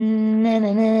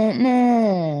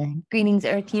Greetings,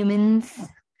 Earth humans.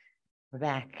 We're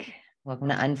back. Welcome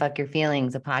to Unfuck Your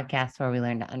Feelings, a podcast where we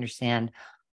learn to understand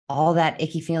all that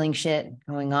icky feeling shit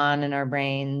going on in our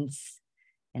brains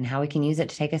and how we can use it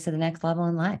to take us to the next level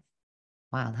in life.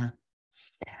 Wild, huh?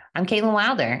 I'm Caitlin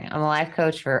Wilder. I'm a life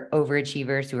coach for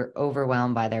overachievers who are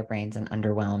overwhelmed by their brains and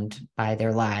underwhelmed by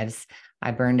their lives.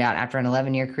 I burned out after an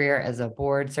 11-year career as a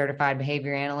board certified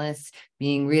behavior analyst,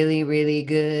 being really, really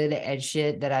good at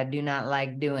shit that I do not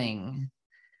like doing.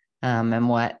 And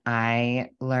what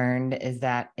I learned is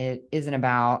that it isn't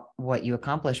about what you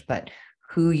accomplish, but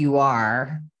who you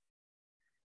are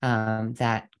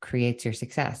that creates your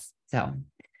success. So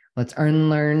let's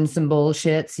learn some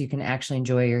bullshit so you can actually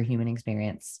enjoy your human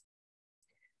experience.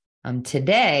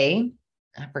 Today,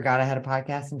 I forgot I had a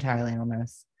podcast entirely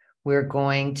almost. We're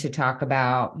going to talk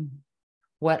about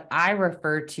what I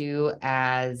refer to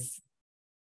as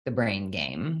the brain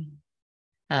game.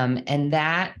 And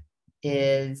that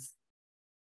is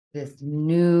this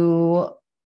new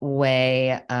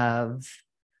way of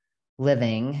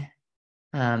living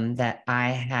that I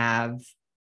have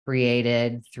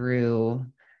created through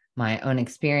my own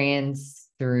experience,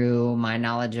 through my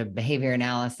knowledge of behavior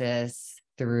analysis,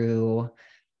 through,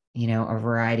 a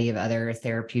variety of other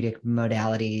therapeutic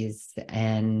modalities,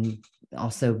 and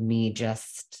also me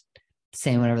just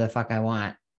saying whatever the fuck I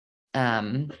want.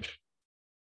 And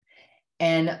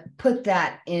put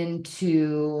that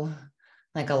into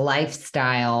like a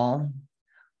lifestyle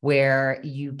where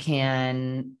you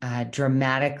can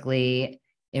dramatically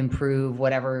improve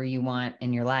whatever you want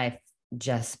in your life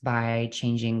just by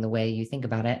changing the way you think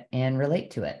about it and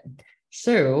relate to it.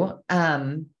 So,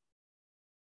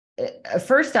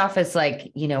 first off, it's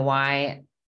like, why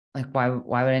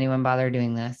would anyone bother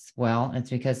doing this? Well,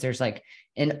 it's because there's like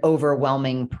an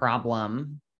overwhelming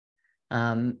problem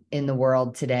in the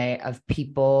world today of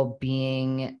people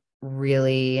being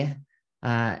really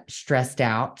stressed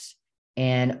out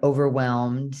and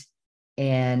overwhelmed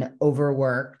and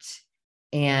overworked.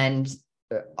 And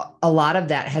a lot of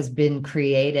that has been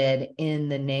created in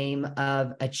the name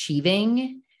of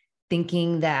achieving,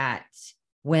 thinking that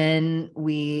when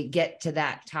we get to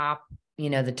that top,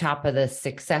 the top of the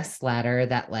success ladder,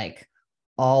 that like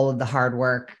all of the hard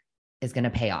work is going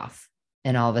to pay off.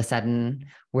 And all of a sudden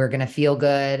we're going to feel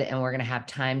good and we're going to have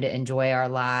time to enjoy our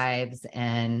lives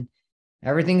and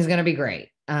everything's going to be great.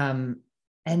 And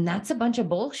that's a bunch of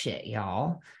bullshit,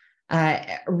 y'all.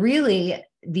 Really,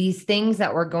 these things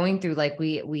that we're going through, like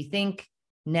we think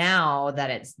now that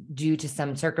it's due to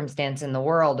some circumstance in the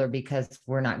world or because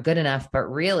we're not good enough,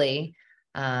 but really,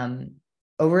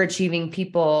 overachieving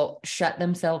people shut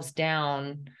themselves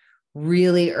down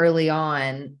really early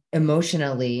on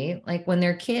emotionally, like when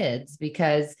they're kids,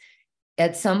 because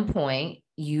at some point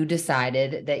you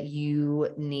decided that you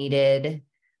needed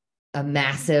a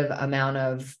massive amount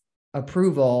of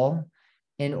approval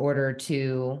in order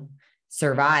to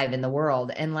survive in the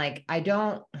world. And like, I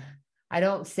don't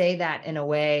say that in a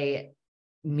way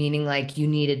meaning like you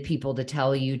needed people to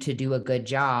tell you to do a good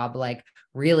job. Like,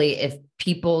 really, if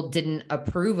people didn't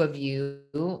approve of you,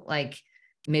 like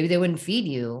maybe they wouldn't feed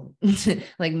you.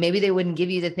 Like maybe they wouldn't give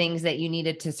you the things that you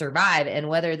needed to survive. And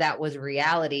whether that was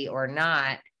reality or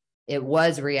not, it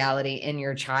was reality in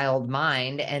your child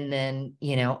mind. And then,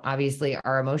 obviously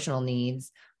our emotional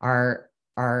needs are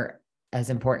as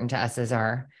important to us as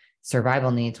our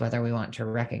survival needs, whether we want to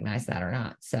recognize that or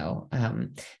not. So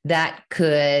that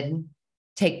could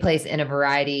take place in a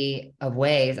variety of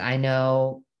ways. I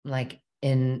know, like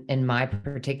in my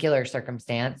particular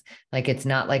circumstance, like it's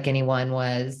not like anyone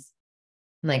was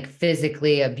like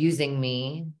physically abusing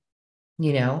me,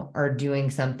 or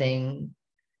doing something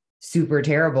super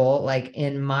terrible. Like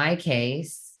in my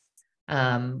case,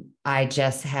 I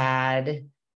just had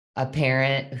a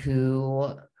parent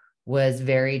who was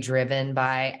very driven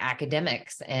by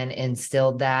academics and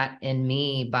instilled that in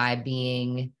me by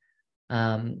being,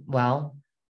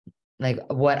 like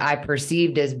what I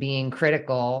perceived as being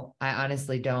critical. I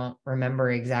honestly don't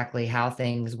remember exactly how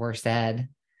things were said.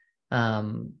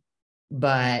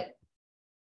 But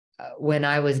when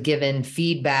I was given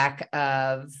feedback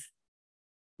of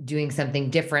doing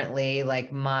something differently,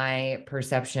 like my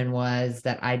perception was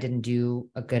that I didn't do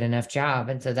a good enough job.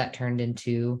 And so that turned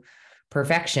into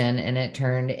perfection, and it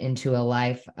turned into a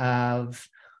life of,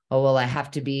 oh, well, I have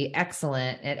to be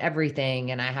excellent at everything,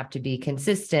 and I have to be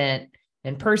consistent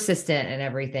and persistent and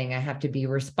everything. I have to be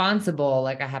responsible.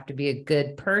 Like I have to be a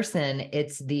good person.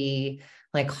 It's the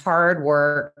like hard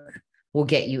work will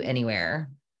get you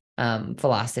anywhere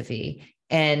philosophy.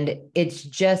 And it's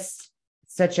just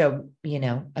such a,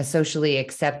 a socially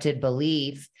accepted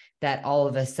belief that all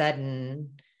of a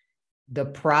sudden the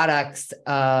products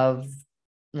of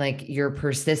like your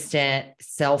persistent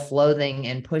self-loathing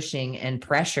and pushing and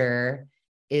pressure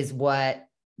is what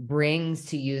brings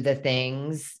to you the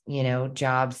things, you know,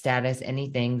 job status,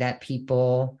 anything that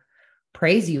people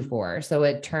praise you for. So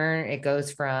it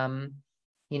goes from,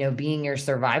 you know, being your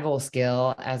survival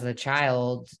skill as a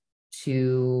child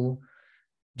to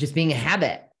just being a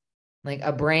habit, like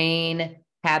a brain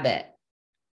habit,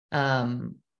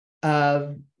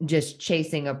 of just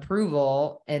chasing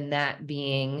approval, and that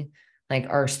being like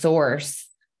our source,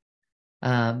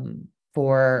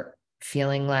 for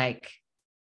feeling like,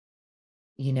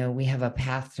 you know, we have a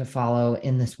path to follow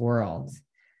in this world.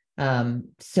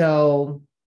 So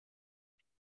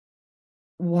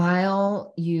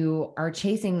while you are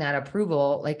chasing that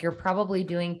approval, like you're probably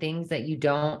doing things that you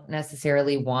don't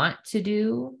necessarily want to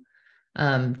do,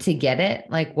 to get it,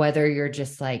 like whether you're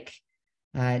just like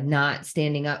not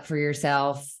standing up for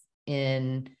yourself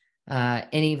in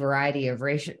any variety of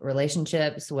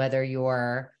relationships, whether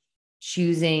you're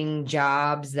choosing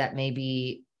jobs that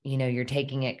maybe, you know, you're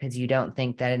taking it because you don't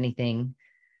think that anything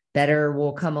better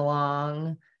will come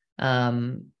along.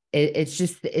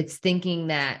 It's thinking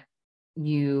that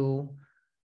you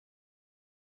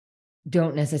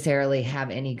don't necessarily have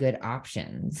any good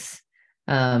options.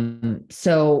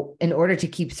 So in order to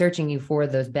keep searching you for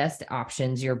those best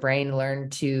options, your brain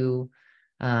learned to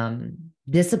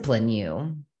discipline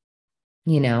you,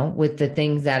 you know, with the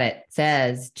things that it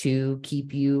says to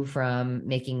keep you from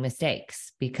making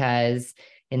mistakes, because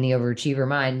in the overachiever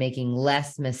mind, making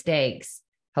less mistakes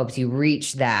helps you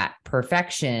reach that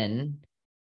perfection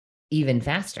even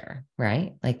faster,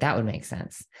 right? Like that would make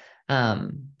sense.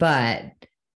 But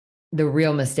the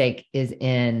real mistake is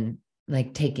in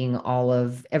like taking all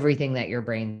of everything that your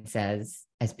brain says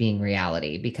as being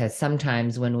reality, because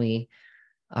sometimes when we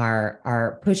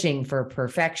are pushing for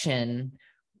perfection,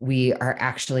 we are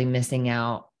actually missing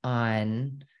out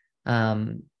on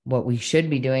what we should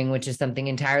be doing, which is something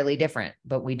entirely different,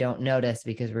 but we don't notice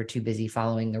because we're too busy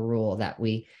following the rule that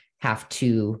we have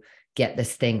to get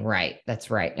this thing right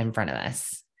that's right in front of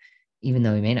us, even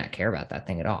though we may not care about that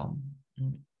thing at all.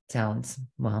 Sounds,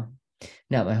 well,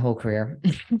 not my whole career,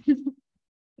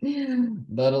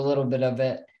 but a little bit of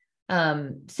it.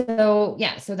 So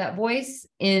yeah, so that voice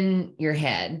in your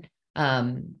head,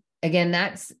 again,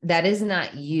 that is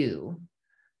not you.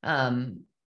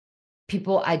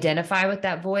 People identify with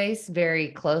that voice very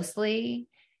closely,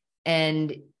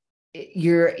 and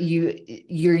you're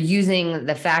using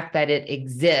the fact that it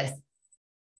exists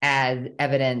as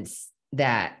evidence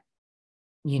that,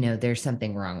 you know, there's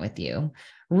something wrong with you.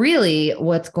 Really,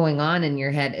 what's going on in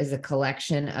your head is a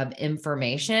collection of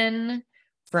information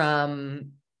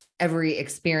from every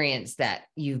experience that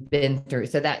you've been through.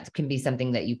 So that can be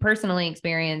something that you personally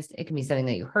experienced. It can be something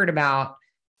that you heard about,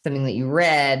 something that you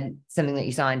read, something that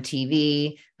you saw on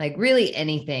TV, like really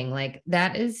anything. Like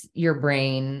that is your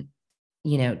brain,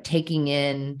 you know, taking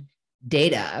in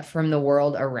data from the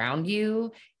world around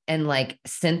you and like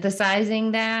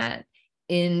synthesizing that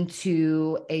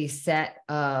into a set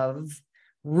of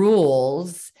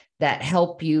rules that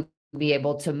help you be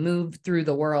able to move through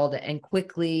the world and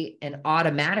quickly and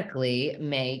automatically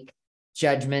make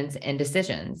judgments and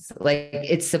decisions. Like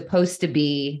it's supposed to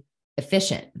be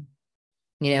efficient,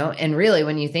 you know? And really,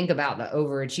 when you think about the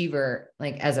overachiever,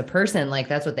 like as a person, like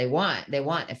that's what they want. They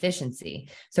want efficiency.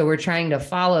 So we're trying to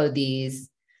follow these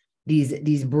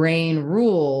brain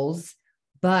rules,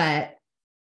 but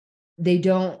they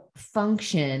don't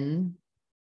function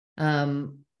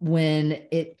when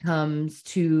it comes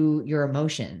to your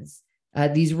emotions.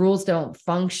 These rules don't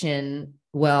function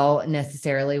well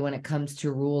necessarily when it comes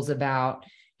to rules about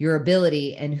your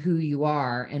ability and who you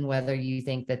are and whether you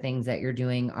think the things that you're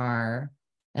doing are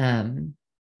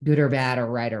good or bad or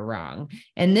right or wrong.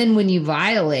 And then when you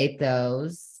violate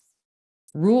those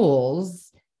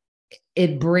rules,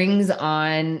 it brings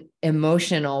on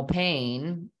emotional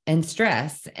pain and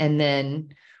stress. And then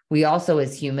we also,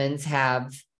 as humans,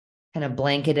 have kind of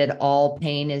blanketed all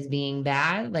pain as being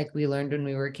bad. Like we learned when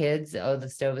we were kids, oh, the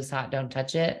stove is hot, don't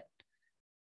touch it.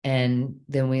 And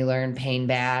then we learn pain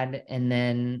bad. And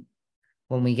then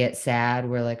when we get sad,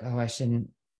 we're like, oh, I shouldn't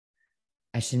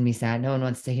be sad. No one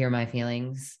wants to hear my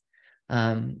feelings.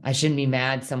 I shouldn't be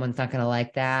mad. Someone's not going to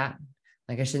like that.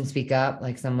 Like I shouldn't speak up.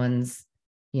 Like someone's,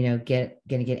 you know,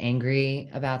 gonna get angry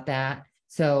about that.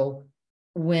 So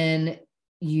when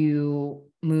you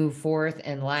move forth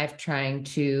in life trying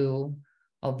to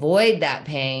avoid that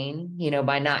pain, you know,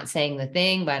 by not saying the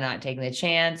thing, by not taking the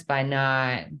chance, by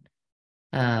not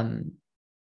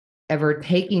ever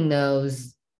taking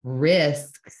those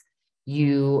risks,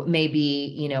 You may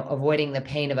be, avoiding the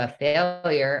pain of a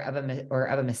failure or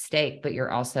of a mistake, but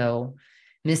you're also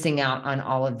missing out on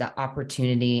all of the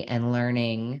opportunity and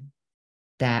learning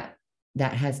that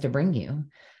has to bring you.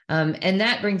 And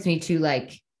that brings me to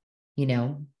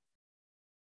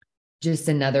just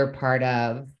another part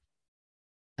of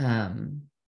the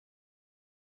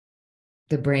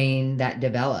brain that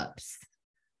develops.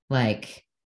 Like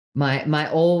my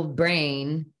old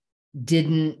brain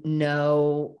didn't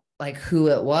know who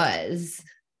it was,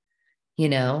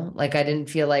 I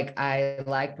didn't feel like I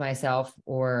liked myself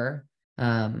or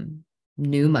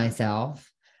knew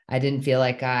myself. I didn't feel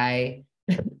like I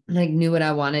knew what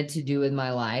I wanted to do with my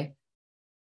life.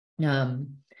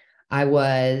 I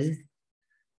was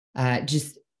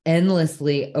just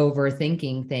endlessly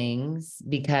overthinking things,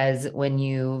 because when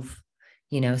you've,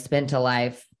 spent a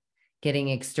life getting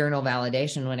external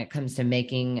validation when it comes to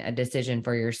making a decision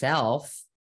for yourself,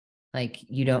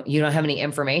 you don't have any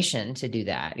information to do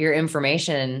that. Your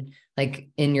information,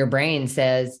 in your brain,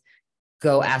 says,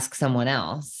 go ask someone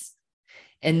else.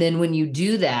 And then when you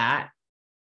do that,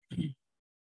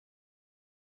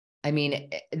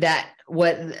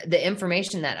 what the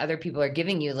information that other people are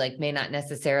giving you, may not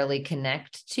necessarily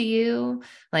connect to you.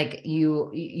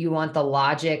 You want the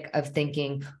logic of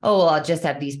thinking, oh, well, I'll just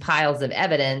have these piles of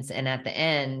evidence, and at the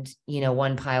end,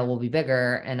 one pile will be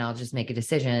bigger, and I'll just make a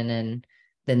decision, and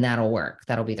then that'll work.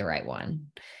 That'll be the right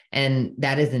one. And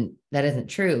that isn't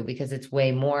true, because it's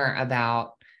way more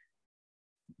about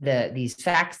these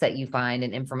facts that you find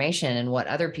and information and what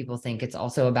other people think. It's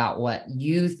also about what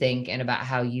you think and about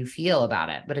how you feel about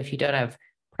it. But if you don't have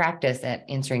practice at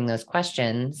answering those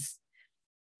questions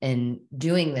and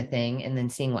doing the thing and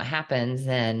then seeing what happens,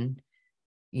 then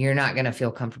you're not going to feel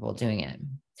comfortable doing it.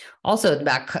 Also, it's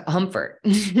about comfort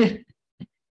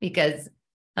because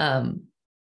a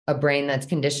brain that's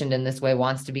conditioned in this way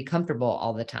wants to be comfortable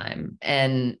all the time.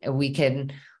 And we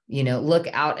can, look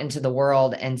out into the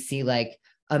world and see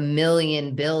a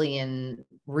million billion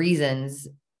reasons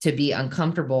to be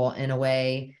uncomfortable in a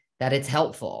way that it's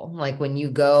helpful. When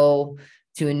you go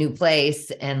to a new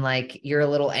place and you're a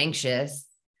little anxious,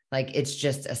 it's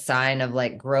just a sign of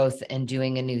growth and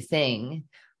doing a new thing.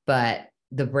 But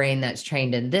the brain that's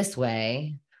trained in this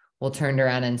way will turn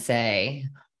around and say,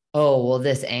 oh, well,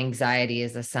 this anxiety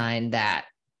is a sign that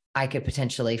I could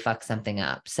potentially fuck something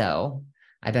up, so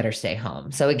I better stay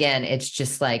home. So again, it's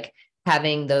just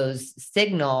having those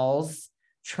signals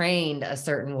trained a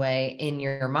certain way in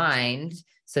your mind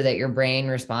so that your brain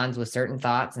responds with certain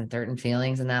thoughts and certain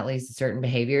feelings, and that leads to certain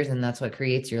behaviors. And that's what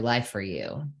creates your life for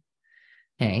you.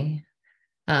 Okay.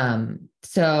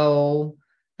 So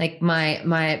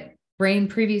my brain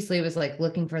previously was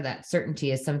looking for that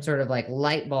certainty as some sort of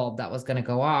light bulb that was going to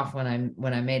go off when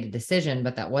I made a decision,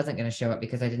 but that wasn't going to show up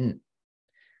because I didn't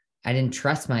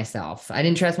trust myself. I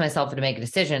didn't trust myself to make a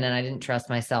decision, and I didn't trust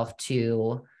myself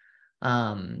to,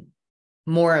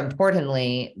 more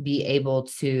importantly, be able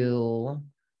to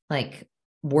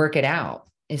work it out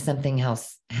if something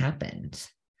else happened.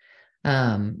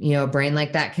 A brain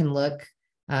like that can look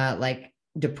like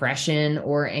depression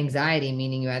or anxiety,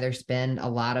 meaning you either spend a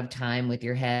lot of time with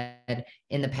your head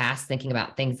in the past thinking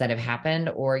about things that have happened,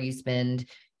 or you spend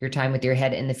your time with your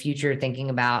head in the future thinking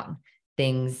about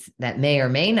things that may or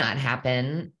may not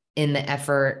happen in the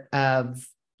effort of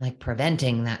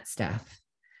preventing that stuff.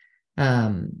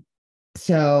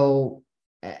 So,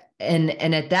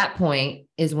 and at that point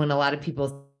is when a lot of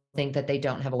people think that they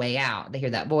don't have a way out. They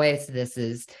hear that voice, this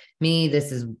is me,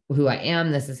 this is who I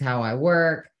am, this is how I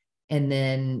work. And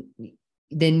then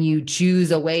you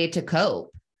choose a way to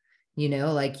cope,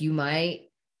 you might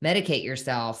medicate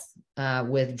yourself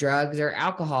with drugs or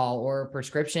alcohol or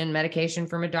prescription medication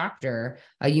from a doctor.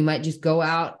 You might just go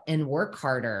out and work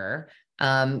harder.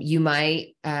 You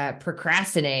might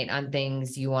procrastinate on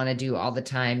things you want to do all the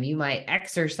time. You might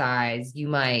exercise. You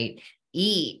might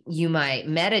eat. You might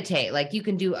meditate. You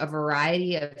can do a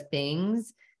variety of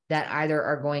things that either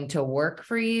are going to work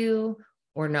for you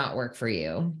or not work for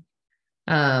you.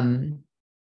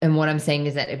 And what I'm saying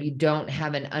is that if you don't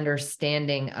have an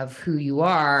understanding of who you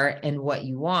are and what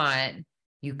you want,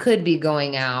 you could be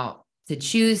going out to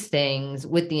choose things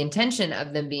with the intention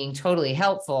of them being totally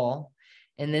helpful,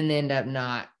 and then they end up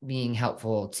not being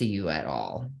helpful to you at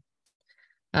all.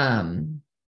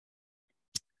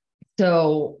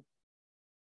 So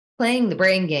playing the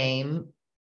brain game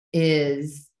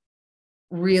is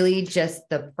really just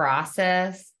the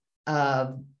process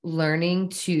of learning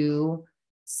to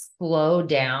slow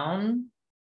down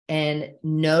and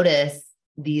notice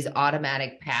these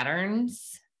automatic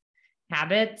patterns,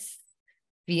 habits,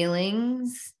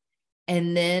 feelings,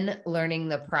 and then learning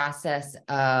the process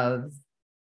of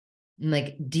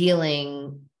like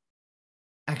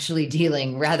actually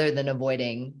dealing rather than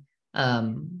avoiding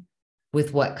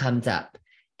with what comes up,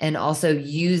 and also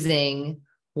using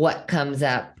what comes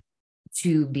up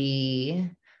to be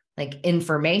like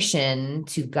information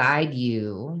to guide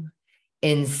you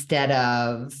instead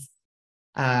of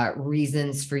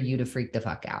reasons for you to freak the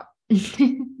fuck out.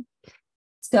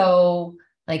 So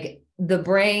like the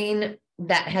brain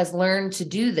that has learned to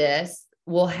do this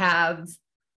will have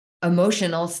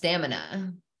emotional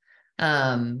stamina.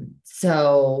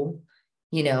 So,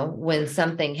 when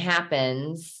something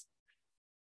happens,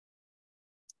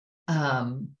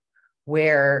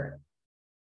 where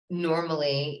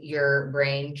normally your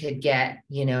brain could get,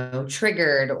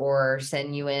 triggered or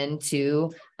send you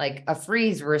into like a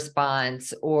freeze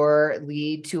response or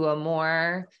lead to a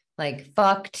more like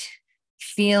fucked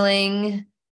feeling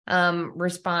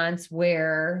response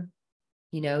where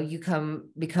you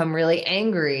become really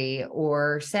angry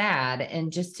or sad.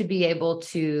 And just to be able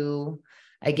to,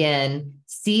 again,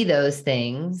 see those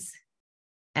things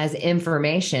as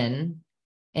information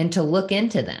and to look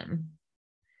into them.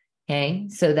 Okay.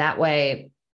 So that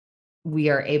way we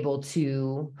are able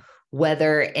to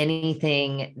weather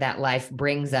anything that life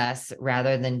brings us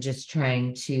rather than just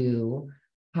trying to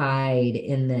hide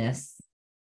in this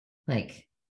like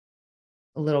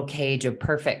a little cage of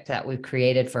perfect that we've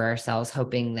created for ourselves,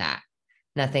 hoping that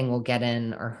nothing will get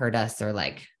in or hurt us or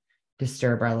like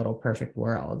disturb our little perfect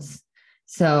worlds.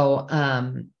 So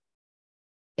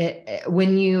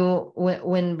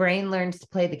when brain learns to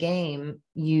play the game,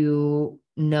 you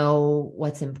know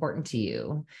what's important to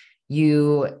you.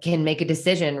 You can make a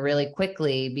decision really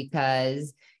quickly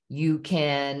because you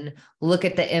can look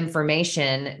at the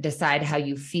information, decide how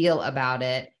you feel about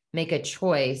it, make a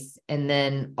choice, and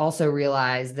then also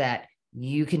realize that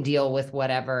you can deal with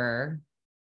whatever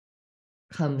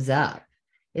comes up.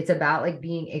 It's about like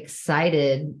being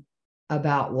excited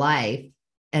about life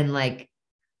and like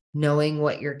knowing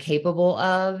what you're capable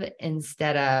of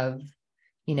instead of,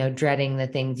 dreading the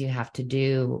things you have to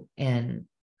do and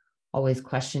always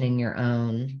questioning your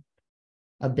own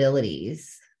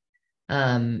abilities.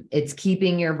 It's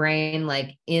keeping your brain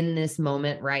like in this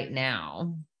moment right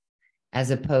now,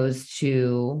 as opposed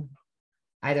to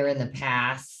either in the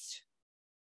past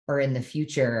or in the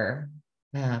future,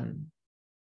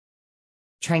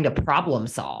 trying to problem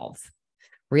solve,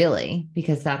 really,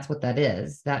 because that's what that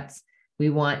is. We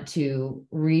want to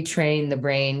retrain the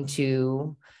brain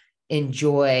to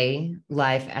enjoy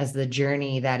life as the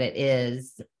journey that it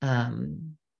is,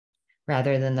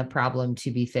 rather than the problem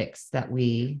to be fixed that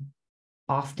we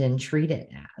often treat it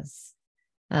as.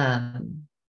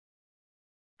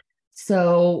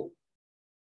 So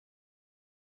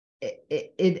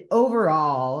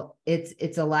overall,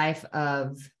 it's a life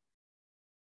of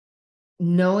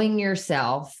knowing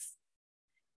yourself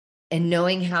and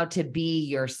knowing how to be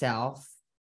yourself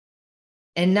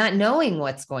and not knowing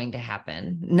what's going to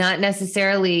happen, not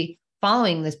necessarily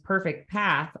following this perfect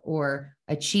path or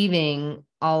achieving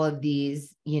all of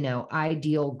these,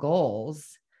 ideal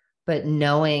goals, but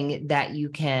knowing that you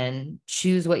can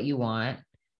choose what you want,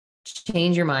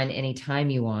 change your mind anytime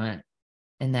you want,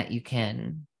 and that you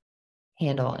can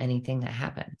handle anything that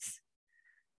happens.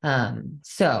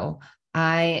 So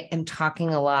I am talking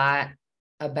a lot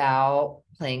about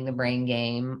playing the brain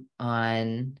game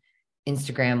on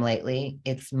Instagram lately.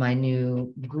 It's my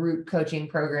new group coaching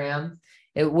program.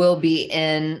 It will be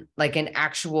in like an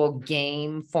actual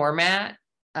game format.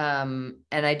 And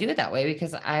I do it that way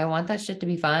because I want that shit to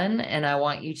be fun. And I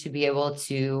want you to be able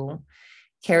to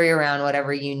carry around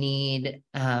whatever you need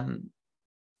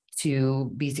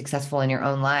to be successful in your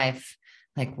own life,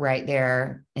 like right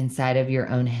there inside of your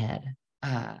own head.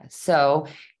 So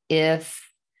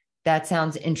if that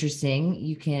sounds interesting,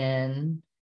 you can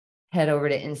head over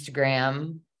to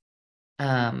Instagram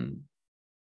and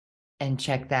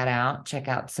check that out. Check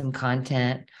out some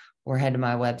content or head to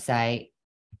my website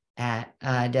at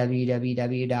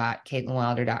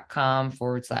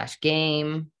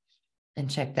www.caitlinwilder.com/game and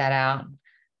check that out.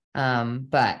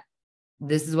 But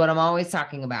this is what I'm always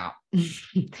talking about.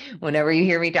 Whenever you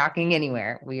hear me talking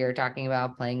anywhere, we are talking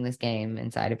about playing this game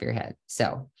inside of your head.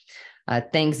 So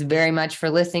thanks very much for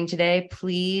listening today.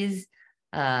 Please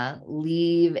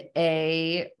leave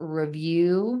a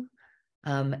review.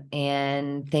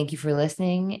 And thank you for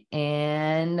listening.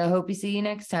 And I hope you see you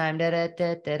next time. Da, da,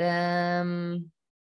 da, da, da.